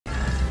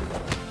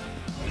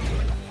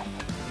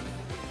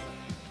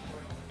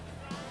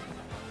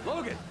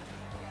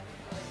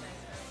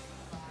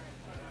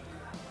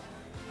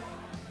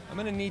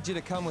gonna need you to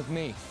come with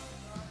me.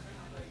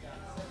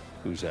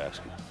 Who's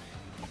asking?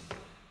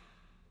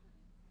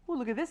 Oh,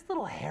 look at this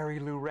little Harry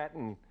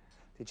Luretton.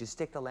 Did you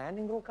stick the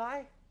landing, little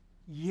guy?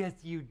 Yes,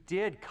 you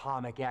did,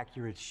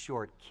 comic-accurate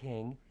short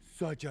king.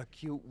 Such a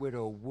cute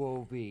widow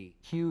Wolvie.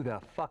 Cue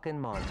the fucking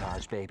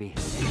montage, baby.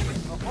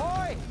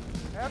 Ahoy!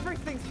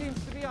 Everything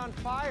seems to be on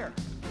fire.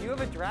 You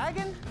have a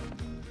dragon?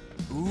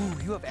 Ooh,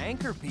 you have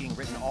anchor being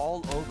written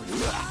all over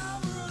you.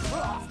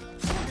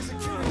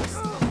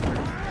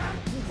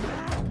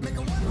 Make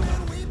a one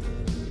man weep,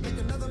 make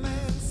another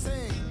man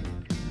sing.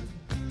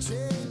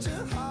 Change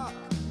your heart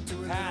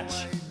to a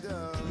Patch.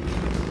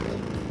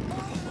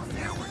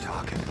 Now we're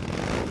talking.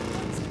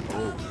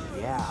 Oh,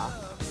 yeah.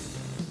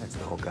 That's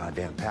the whole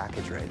goddamn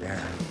package right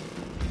there.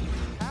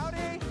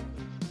 Howdy!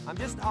 I'm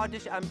just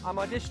I'm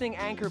auditioning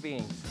anchor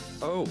beings.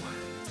 Oh,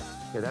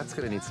 yeah, that's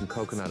gonna need some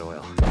coconut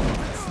oil.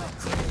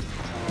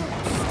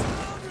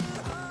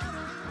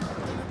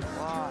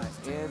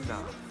 What in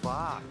the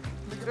fuck?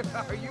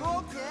 Are you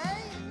okay?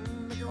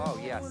 Oh,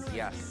 yes,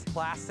 yes.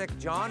 Classic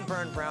John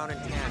Byrne Brown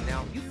and tan.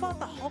 Now, you fought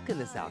the Hulk in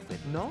this outfit,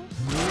 no?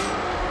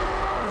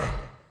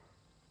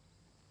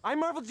 I'm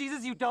Marvel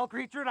Jesus, you dull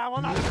creature, and I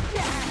will not...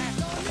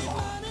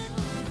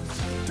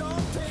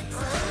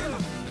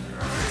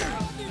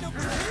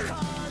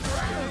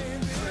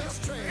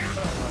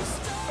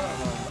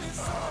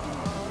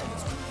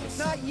 It's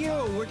not you.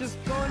 We're just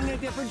going in a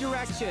different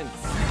direction.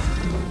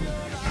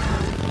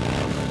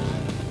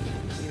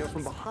 You know,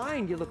 from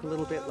behind, you look a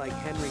little bit like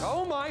Henry.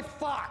 Oh my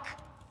fuck!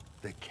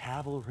 The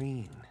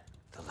Cavillrine.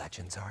 The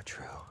legends are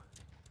true.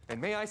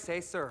 And may I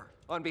say, sir,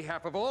 on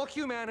behalf of all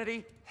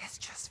humanity, this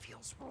just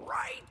feels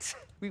right.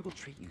 We will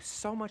treat you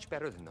so much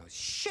better than those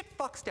shit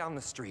fucks down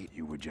the street.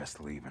 You were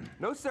just leaving.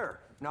 No, sir.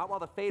 Not while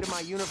the fate of my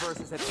universe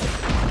is at stake.